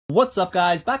What's up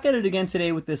guys, back at it again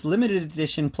today with this limited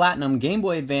edition Platinum Game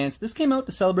Boy Advance. This came out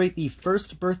to celebrate the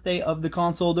first birthday of the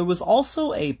console. There was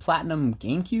also a Platinum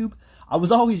GameCube. I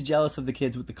was always jealous of the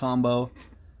kids with the combo.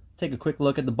 Take a quick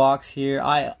look at the box here.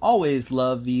 I always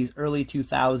love these early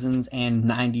 2000s and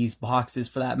 90s boxes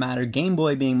for that matter, Game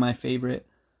Boy being my favorite.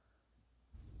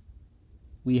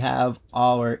 We have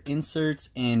our inserts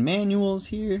and manuals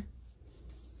here.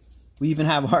 We even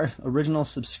have our original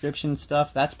subscription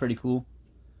stuff. That's pretty cool.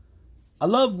 I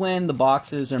love when the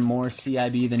boxes are more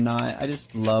CIB than not. I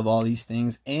just love all these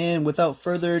things. And without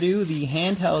further ado, the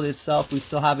handheld itself, we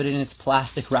still have it in its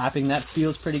plastic wrapping. That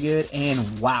feels pretty good.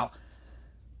 And wow,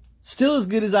 still as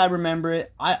good as I remember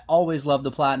it. I always love the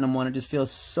Platinum one. It just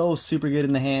feels so super good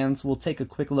in the hands. We'll take a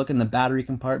quick look in the battery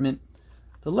compartment.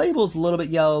 The label's a little bit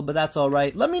yellow, but that's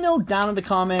alright. Let me know down in the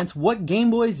comments what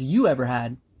Game Boys you ever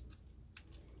had.